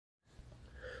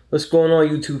What's going on,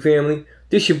 YouTube family?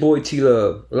 This your boy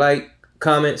T-Love. Like,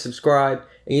 comment, subscribe.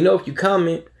 And you know, if you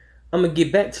comment, I'm going to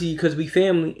get back to you because we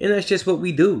family. And that's just what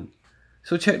we do.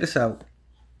 So check this out.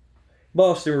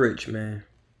 Boston Rich, man.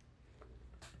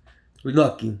 We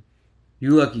lucky. You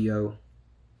lucky, yo.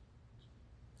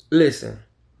 Listen.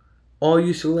 All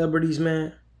you celebrities,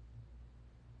 man.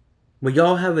 When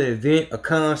y'all have an event, a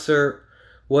concert,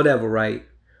 whatever, right?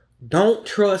 Don't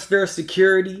trust their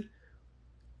security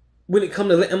when it come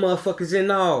to letting motherfuckers in.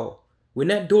 No. When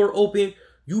that door open,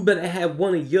 you better have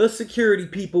one of your security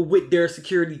people with their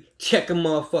security checking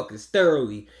motherfuckers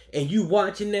thoroughly. And you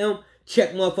watching them,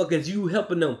 check motherfuckers. You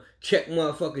helping them, check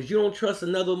motherfuckers. You don't trust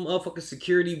another motherfucker's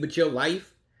security with your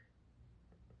life?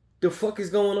 The fuck is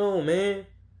going on, man?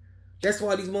 That's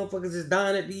why these motherfuckers is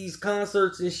dying at these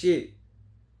concerts and shit.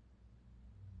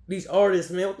 These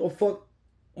artists, man, what the fuck?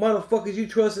 Why the fuck is you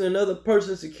trusting another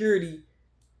person's security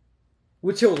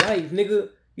with your life, nigga?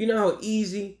 You know how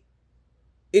easy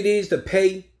it is to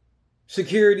pay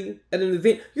security at an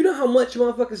event? You know how much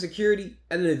motherfucking security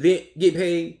at an event get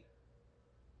paid?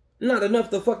 Not enough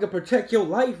to fucking protect your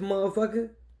life,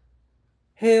 motherfucker.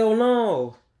 Hell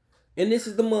no. And this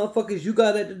is the motherfuckers you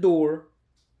got at the door.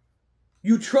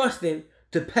 You trusting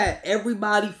to pat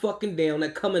everybody fucking down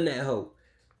that come in that hoe.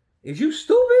 Is you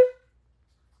stupid?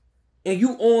 And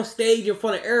you on stage in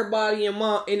front of everybody and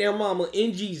their mama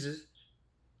in Jesus.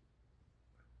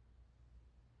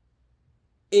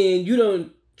 And you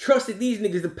done trusted these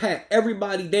niggas to pat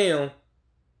everybody down.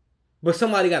 But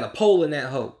somebody got a pole in that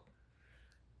hoe.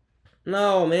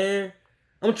 No, man.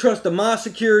 I'm trusting my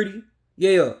security.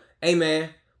 Yeah. Hey, man.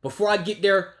 Before I get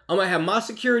there, I'm going to have my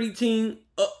security team,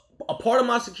 a part of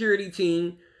my security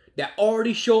team that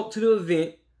already show up to the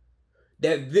event.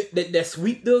 That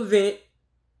sweep the event.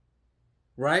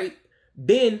 Right?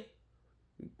 Then,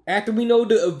 after we know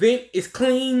the event is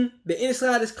clean, the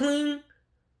inside is clean,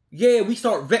 yeah, we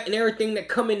start vetting everything that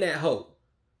come in that hoe.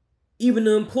 Even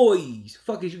the employees.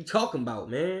 Fuck is you talking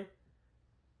about, man?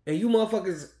 And you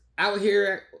motherfuckers out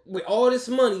here with all this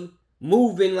money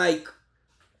moving like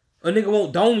a nigga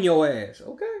won't dome your ass.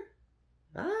 Okay.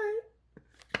 Alright.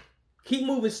 Keep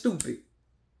moving stupid.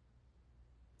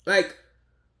 Like,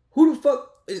 who the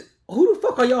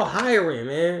fuck are y'all hiring,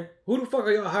 man? Who the fuck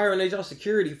are y'all hiring as y'all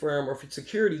security firm or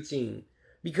security team?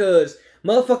 Because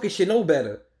motherfuckers should know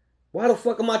better. Why the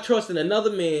fuck am I trusting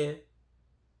another man?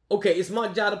 Okay, it's my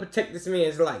job to protect this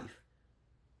man's life.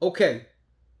 Okay.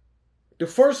 The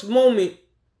first moment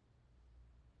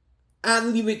I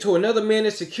leave it to another man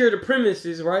to secure the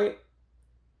premises, right?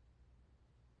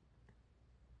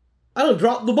 I don't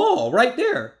drop the ball right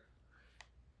there.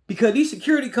 Because these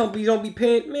security companies don't be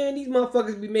paying, man, these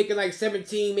motherfuckers be making like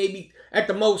 17, maybe at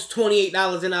the most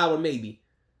 $28 an hour, maybe.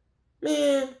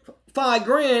 Man, $5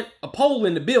 grand, a pole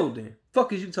in the building.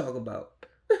 Fuck is you talking about?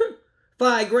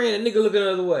 $5 grand, a nigga looking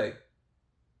the other way.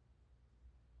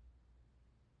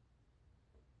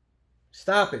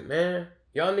 Stop it, man.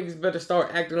 Y'all niggas better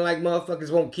start acting like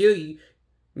motherfuckers won't kill you.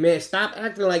 Man, stop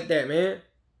acting like that, man.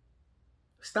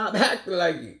 Stop acting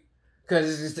like it.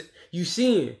 Because it's just, you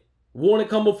seeing. Warning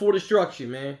come before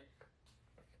destruction, man.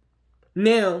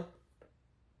 Now,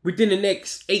 within the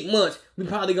next 8 months, we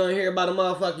probably gonna hear about a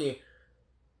motherfucking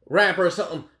rapper or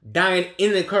something dying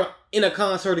in a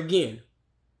concert again.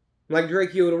 Like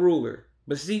DRAKEO the Ruler.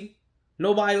 But see,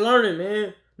 nobody learning,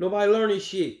 man. Nobody learning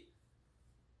shit.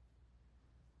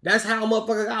 That's how a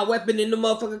motherfucker got a weapon in the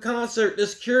motherfucking concert. The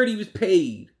security was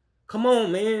paid. Come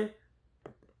on, man.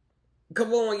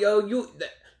 Come on, yo.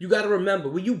 You gotta remember,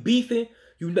 when you beefing,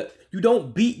 you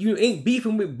ain't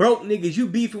beefing with broke niggas. You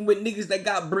beefing with niggas that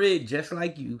got bread just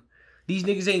like you. These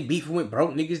niggas ain't beefing with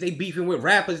broke niggas. They beefing with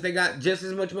rappers that got just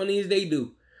as much money as they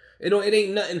do. It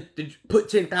ain't nothing to put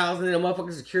 10,000 in a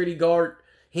motherfucking security guard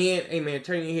hand. Hey, man,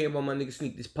 turn your head while my nigga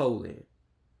sneak this pole in.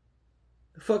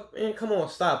 The fuck, man, come on,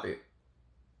 stop it.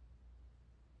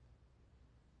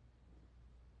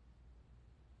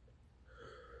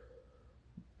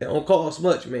 It don't cost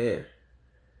much, man.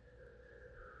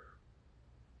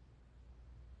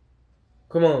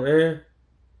 Come on, man.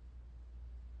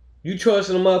 You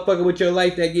trusting a motherfucker with your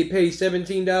life that get paid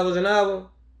 $17 an hour?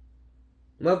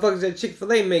 Motherfuckers at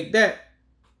Chick-fil-A make that.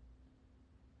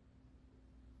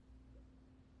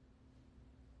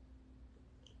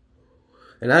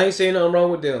 And I ain't saying nothing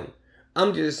wrong with them.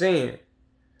 I'm just saying.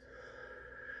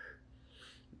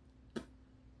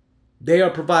 They are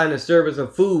providing a service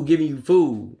of food, giving you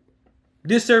food.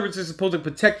 This service is supposed to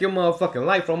protect your motherfucking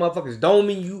life from motherfuckers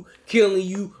doming you, killing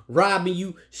you, robbing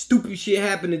you, stupid shit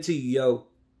happening to you, yo.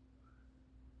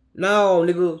 No,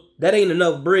 nigga, that ain't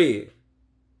enough bread.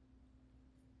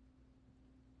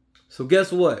 So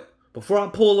guess what? Before I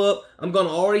pull up, I'm gonna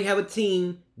already have a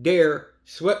team there.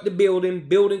 Swept the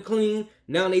building clean.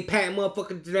 Now they pat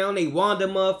motherfuckers down. They wanda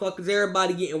motherfuckers.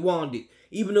 Everybody getting wanded.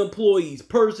 Even the employees,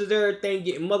 purses, everything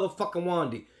getting motherfucking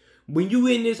wanded. When you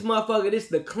in this motherfucker, this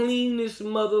the cleanest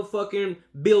motherfucking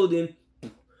building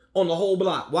on the whole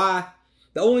block. Why?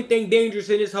 The only thing dangerous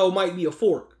in this hole might be a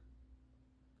fork.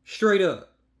 Straight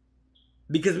up.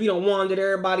 Because we done wandered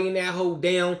everybody in that hole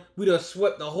down. We done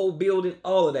swept the whole building.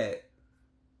 All of that.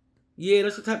 Yeah,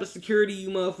 that's the type of security you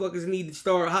motherfuckers need to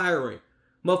start hiring.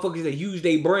 Motherfuckers that use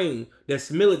their brain.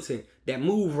 That's militant. That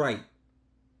move right.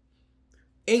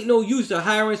 Ain't no use to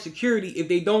hiring security if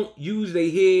they don't use their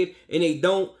head and they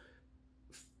don't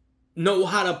know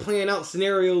how to plan out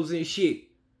scenarios and shit.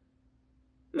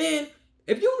 Man,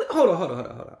 if you... Hold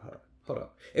on.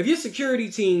 If your security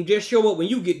team just show up when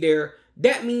you get there,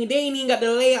 that means they ain't even got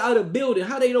to lay out a building.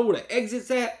 How they know where the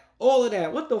exit's at? All of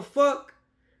that. What the fuck?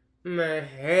 Man,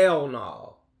 hell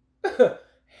no.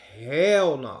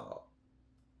 Hell no.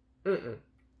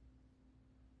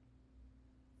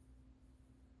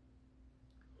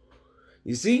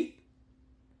 You see?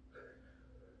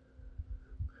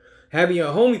 Having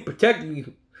your homie protecting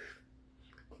you.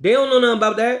 They don't know nothing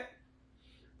about that.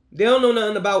 They don't know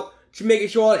nothing about making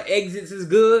sure all the exits is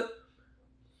good.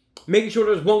 Making sure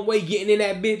there's one way getting in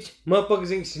that bitch.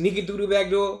 Motherfuckers ain't sneaking through the back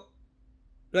door.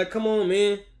 Like, come on,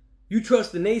 man. You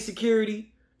trust the Navy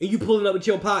security and you pulling up with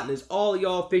your partners. All of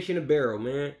y'all fish in a barrel,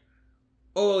 man.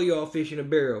 All of y'all fish in a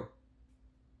barrel.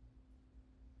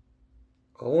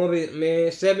 One of it, man,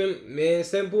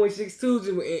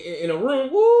 7.62s in a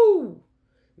room. Woo!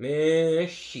 Man,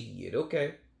 shit,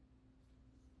 okay.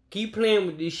 Keep playing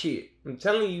with this shit. I'm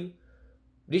telling you,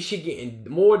 this shit getting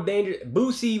more dangerous.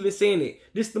 Boosie even saying it.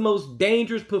 This is the most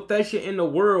dangerous profession in the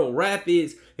world, rap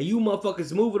is. And you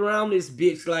motherfuckers moving around this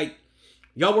bitch like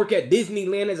y'all work at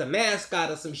Disneyland as a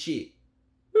mascot or some shit.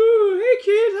 Ooh, hey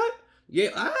kids. Yeah,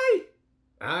 alright.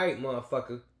 Alright,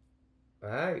 motherfucker.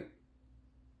 Alright.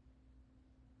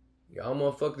 Y'all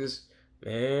motherfuckers,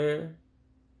 man.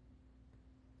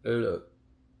 Look.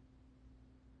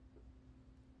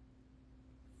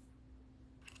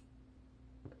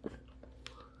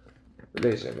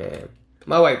 Listen, man.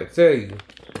 My wife will tell you.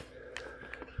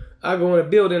 I go in a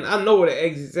building, I know where the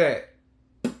exit's at.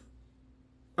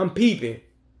 I'm peeping.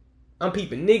 I'm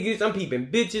peeping niggas, I'm peeping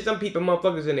bitches, I'm peeping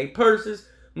motherfuckers in their purses,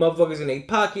 motherfuckers in their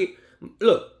pocket.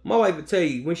 Look, my wife will tell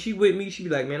you, when she with me, she be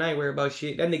like, man, I ain't worried about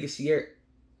shit. That nigga Sierra.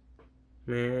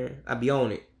 Man, I be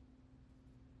on it.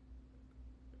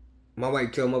 My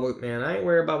wife tell my wife, man, I ain't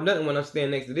worried about nothing when I'm standing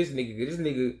next to this nigga. This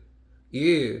nigga,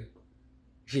 yeah.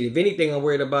 Shit, if anything I'm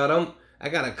worried about, I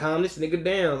gotta calm this nigga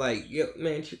down. Like, yeah,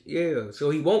 man, yeah. So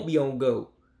he won't be on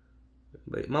go.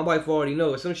 But my wife already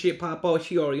know. If some shit pop off,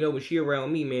 she already know when she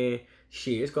around me, man.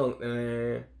 Shit, it's gonna,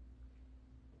 man.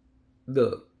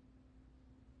 Look.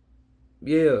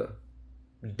 Yeah.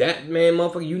 That, man,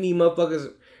 motherfucker, you need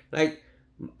motherfuckers, like,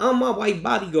 I'm my white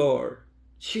bodyguard.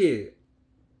 Shit.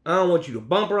 I don't want you to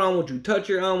bump her. I don't want you to touch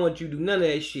her. I don't want you to do none of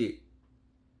that shit.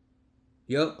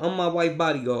 Yup, I'm my white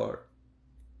bodyguard.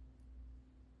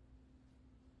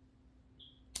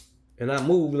 And I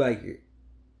move like it.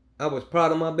 I was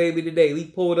proud of my baby today. We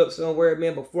pulled up somewhere,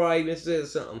 man, before I even said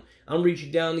something. I'm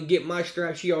reaching down to get my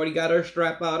strap. She already got her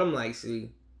strap out. I'm like,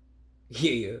 see.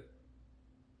 Yeah.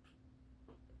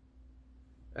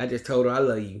 I just told her I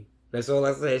love you. That's all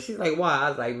I said. She's like, why? I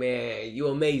was like, man, you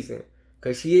amazing.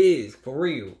 Because she is, for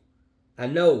real. I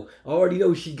know. I already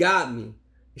know she got me.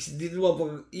 This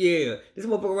motherfucker, yeah. This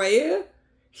motherfucker right here,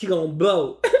 she gonna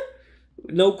blow.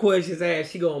 No questions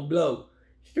asked, she gonna blow.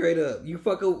 Straight up. You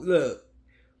fucking, look.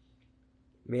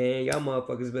 Man, y'all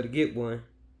motherfuckers better get one.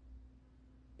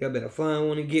 Y'all better find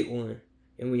one and get one.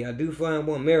 And when y'all do find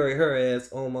one, marry her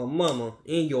ass on my mama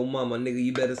and your mama,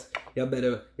 nigga.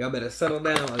 Y'all better settle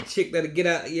down. A chick that'll get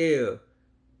out, yeah.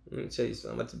 Let me tell you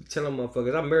something. I'm about to tell them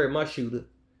motherfuckers, I married my shooter.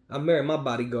 I married my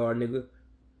bodyguard, nigga.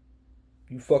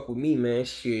 You fuck with me, man.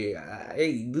 Shit.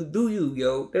 Hey, do you,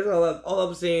 yo. That's all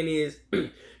I'm saying is,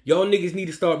 y'all niggas need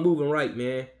to start moving right,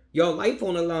 man. Y'all life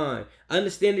on the line. I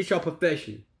understand it's y'all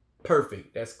profession.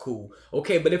 Perfect. That's cool.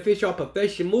 Okay, but if it's y'all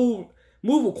profession, move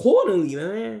accordingly,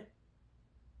 man.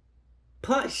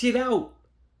 Plot shit out.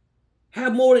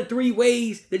 Have more than 3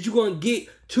 ways that you're going to get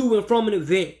to and from an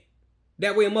event.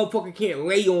 That way a motherfucker can't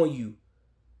lay on you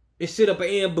and set up an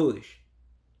ambush.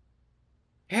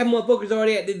 Have motherfuckers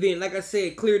already at the event. Like I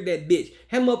said, cleared that bitch.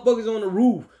 Have motherfuckers on the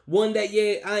roof. One that,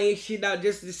 yeah, I ain't shit out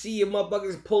just to see if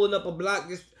motherfuckers pulling up a block,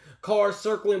 just cars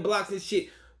circling blocks and shit.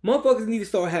 Motherfuckers need to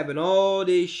start having all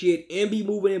this shit and be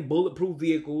moving in bulletproof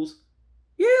vehicles.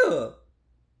 Yeah.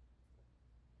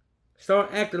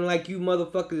 Start acting like you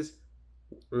motherfuckers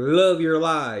Love your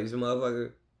lives,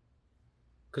 motherfucker.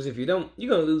 Because if you don't, you're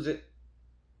going to lose it.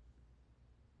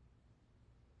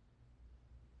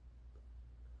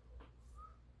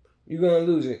 You're going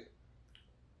to lose it.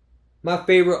 My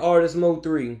favorite artist,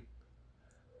 Mo3.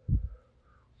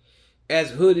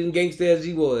 As hood and gangsta as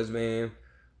he was, man.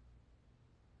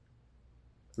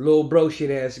 Little bro shit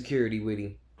had security with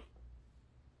him.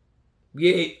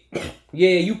 Yeah,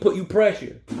 yeah, you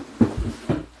pressure.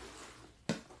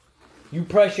 You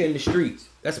pressure in the streets.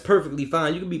 That's perfectly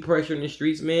fine. You can be pressure in the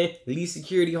streets, man. Leave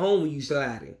security home when you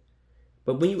sliding.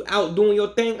 But when you out doing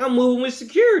your thing, I'm moving with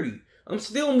security. I'm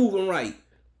still moving right.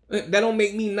 That don't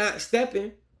make me not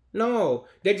stepping. No,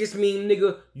 that just mean,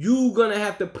 nigga, you gonna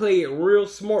have to play it real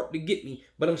smart to get me,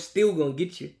 but I'm still gonna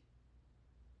get you.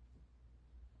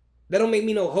 That don't make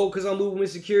me no hoe because I'm moving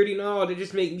with security. No, that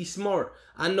just make me smart.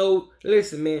 I know,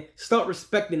 listen, man, start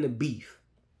respecting the beef.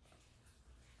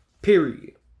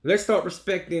 Period. Let's start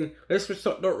respecting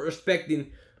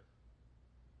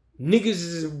niggas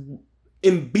is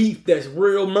in beef that's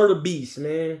real murder beasts,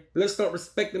 man. Let's start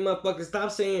respecting motherfuckers. Stop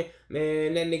saying,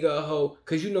 man, that nigga a hoe.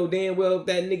 Cause you know damn well if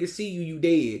that nigga see you, you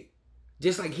dead.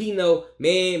 Just like he know,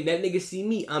 man, that nigga see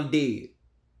me, I'm dead.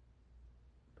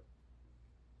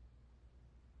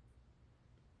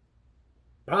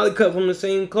 Probably cut from the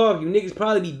same cloth. You niggas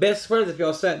probably be best friends if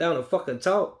y'all sat down and fucking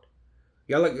talked.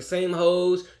 Y'all like the same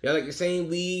hoes. Y'all like the same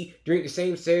weed. Drink the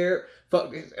same syrup.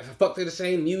 Fuck to the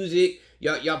same music.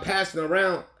 Y'all passing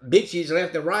around bitches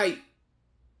left and right.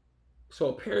 So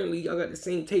apparently y'all got the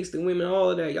same taste in women, all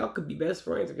of that. Y'all could be best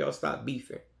friends if y'all stop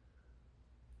beefing.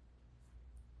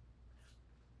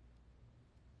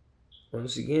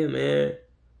 Once again, man,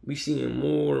 we seeing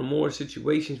more and more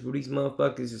situations where these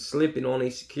motherfuckers is slipping on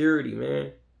their security, man.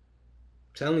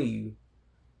 I'm telling you.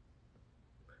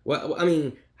 Well, I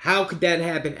mean, how could that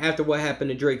happen after what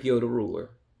happened to DRAKEO the Ruler?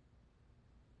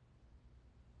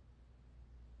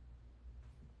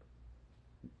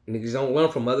 Niggas don't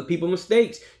learn from other people's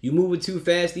mistakes. You moving too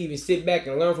fast to even sit back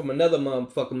and learn from another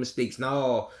motherfucking mistakes.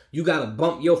 No, you gotta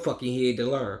bump your fucking head to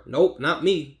learn. Nope, not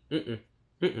me.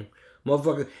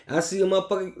 Motherfucker, I see a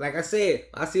motherfucker, like I said,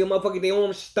 I see a motherfucker, they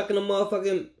arms stuck in a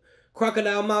motherfucking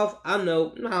crocodile mouth. I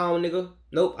know. No, nigga.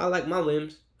 Nope, I like my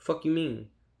limbs. Fuck you mean?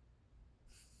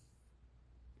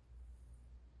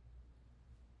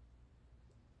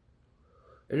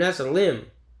 And that's a limb.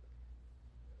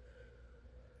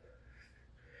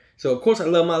 So, of course, I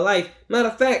love my life. Matter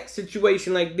of fact,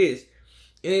 situation like this.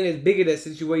 It ain't as big as that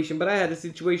situation, but I had a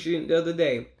situation the other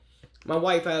day. My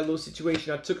wife had a little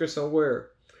situation. I took her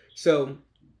somewhere. So,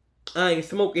 I ain't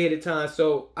smoke ahead of time,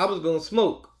 so I was going to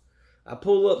smoke. I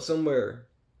pull up somewhere.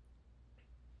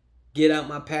 Get out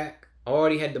my pack. I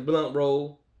already had the blunt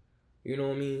roll. You know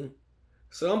what I mean?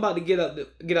 So, I'm about to get out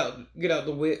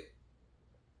the whip.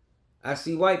 I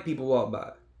see white people walk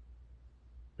by.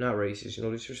 Not racist, no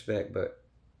disrespect, but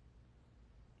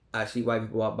I see white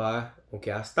people walk by. Okay,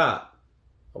 I stop.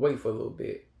 I wait for a little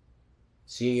bit.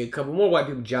 See a couple more white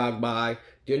people jog by.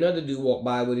 Then another dude walk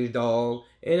by with his dog.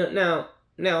 And now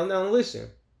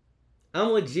listen. I'm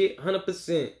legit,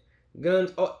 100%.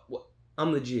 Guns,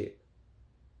 I'm legit.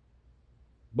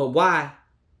 But why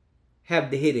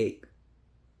have the headache?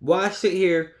 Why sit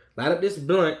here, light up this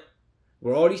blunt,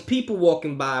 where all these people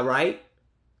walking by, right?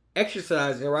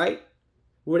 Exercising, right?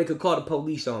 Where they could call the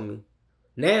police on me.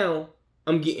 Now,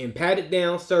 I'm getting patted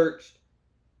down, searched.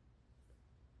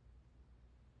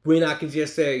 When I can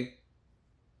just say,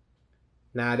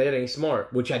 nah, that ain't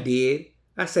smart. Which I did.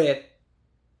 I said,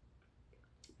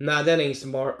 nah, that ain't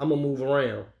smart. I'm going to move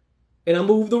around. And I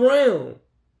moved around.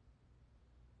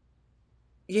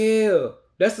 Yeah.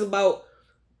 That's about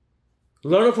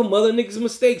learning from other niggas'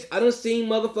 mistakes. I done seen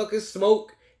motherfuckers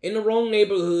smoke in the wrong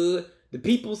neighborhood. The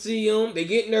people see him. They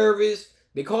get nervous.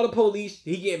 They call the police.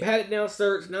 He getting patted down,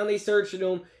 searched. Now they searching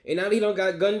him. And now he done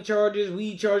got gun charges,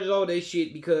 weed charges, all that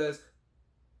shit because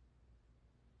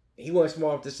he wasn't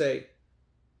smart enough to say,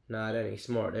 nah, that ain't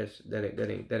smart.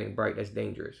 That ain't bright. That's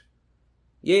dangerous.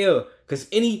 Yeah, because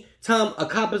any time a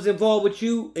cop is involved with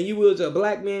you and you was a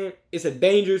black man, it's a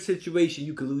dangerous situation.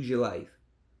 You could lose your life.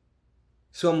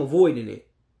 So I'm avoiding it.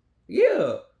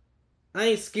 Yeah. I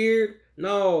ain't scared.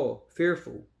 No.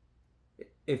 Fearful.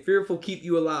 And fearful keep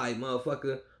you alive,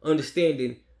 motherfucker.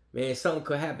 Understanding, man, something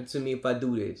could happen to me if I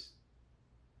do this.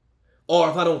 Or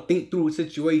if I don't think through a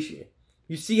situation.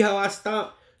 You see how I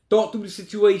thought through the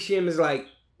situation is like,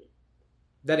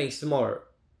 that ain't smart.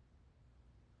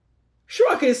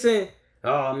 Sure, I could have said,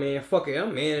 oh man, fuck it,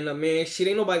 I'm manning up, man. Shit,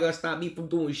 ain't nobody gonna stop me from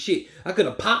doing shit. I could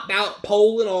have popped out,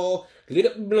 pole and all, lit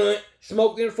up the blunt,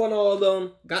 smoked in front of all of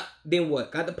them. Then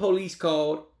what? Got the police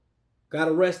called, got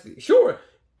arrested. Sure,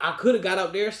 I could have got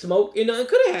out there, smoked, and nothing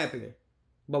could have happened.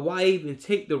 But why even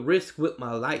take the risk with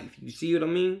my life? You see what I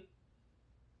mean?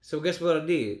 So guess what I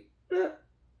did?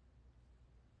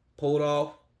 Pulled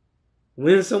off.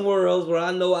 Went somewhere else where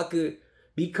I know I could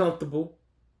be comfortable.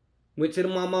 Went to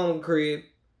my mama's crib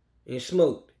and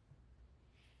smoked.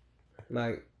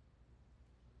 Like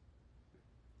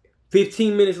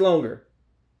 15 minutes longer.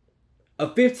 A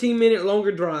 15-minute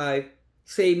longer drive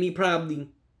saved me probably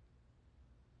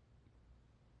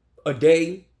a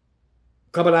day,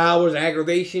 couple of hours,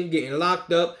 aggravation, getting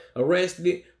locked up,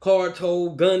 arrested, car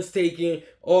towed, guns taken,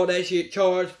 all that shit,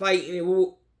 charged, fighting.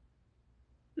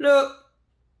 Nope.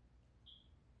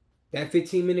 That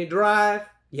 15-minute drive,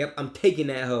 yep, I'm taking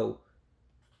that hoe.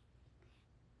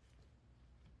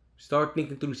 Start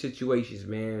thinking through situations,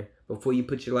 man, before you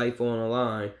put your life on the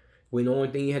line. When the only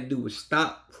thing you had to do was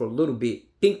stop for a little bit,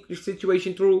 think your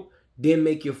situation through, then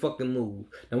make your fucking move.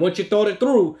 Now, once you thought it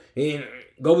through, and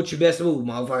go with your best move,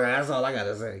 motherfucker. That's all I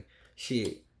gotta say.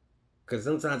 Shit. Because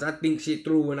sometimes I think shit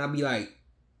through and I be like...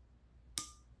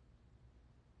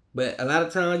 But a lot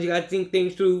of times you gotta think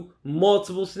things through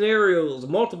multiple scenarios,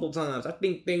 multiple times. I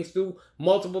think things through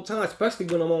multiple times, especially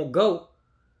when I'm on go.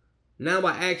 Now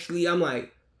I'm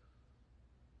like...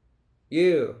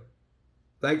 Yeah.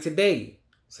 Like today.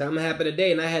 Something happened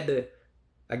today and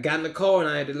I got in the car and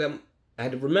I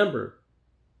had to remember.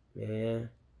 Man,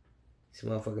 this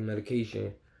motherfucking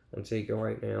medication I'm taking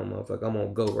right now, motherfucker. I'm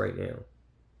on go right now.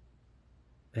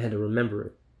 I had to remember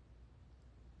it.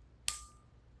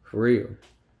 For real.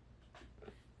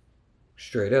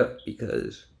 Straight up,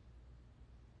 because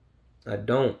I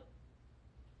don't.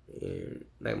 And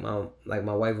like my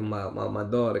wife and my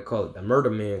daughter call it the murder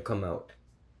man come out.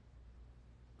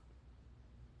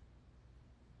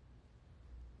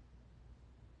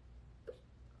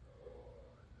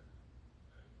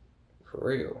 For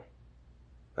real.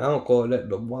 I don't call it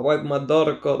that. My wife and my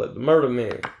daughter call it the murder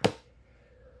man.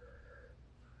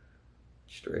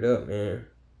 Straight up, man.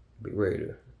 Be ready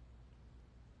to,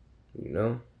 you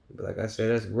know? But like I said,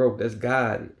 that's growth. That's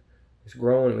God. It's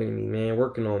growing in me, man.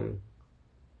 Working on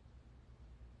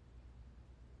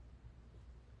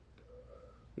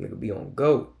me. Nigga be on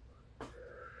go.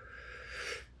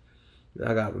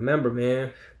 I gotta remember,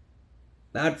 man.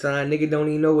 A lot of time, nigga don't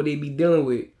even know what they be dealing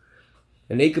with.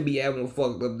 And they could be having a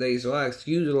fucked up day, so I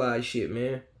excuse a lot of shit,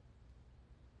 man.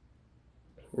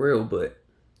 Real, but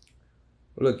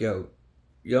look, y'all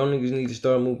niggas need to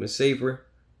start moving safer.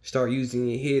 Start using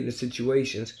your head in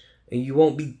situations, and you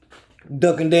won't be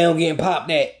ducking down, getting popped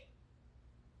at.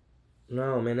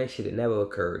 No, man, that shit had never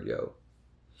occurred, yo.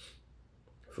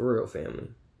 For real,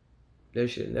 family. That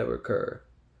shit never occurred.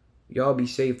 Y'all be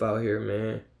safe out here,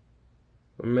 man.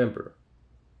 Remember.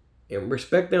 And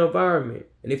respect the environment.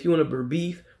 And if you want to be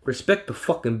beef, respect the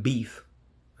fucking beef.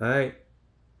 Alright?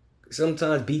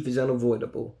 Sometimes beef is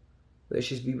unavoidable. Let's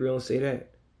just be real and say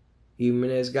that. Even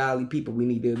as godly people, we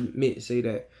need to admit and say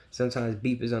that. Sometimes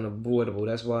beef is unavoidable.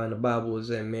 That's why in the Bible it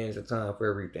says, man, it's a time for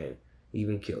everything.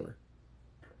 Even killing.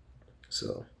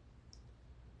 So,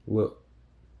 look.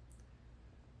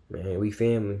 Man, we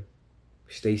family.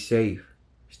 Stay safe.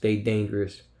 Stay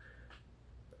dangerous.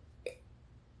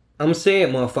 I'm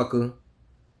saying, motherfucker.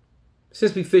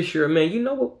 Since we Fisher, man, you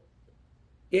know what?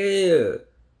 Yeah.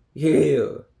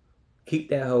 Keep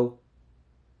that hoe.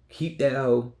 Keep that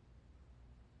hoe.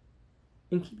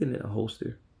 And keep it in a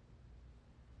holster.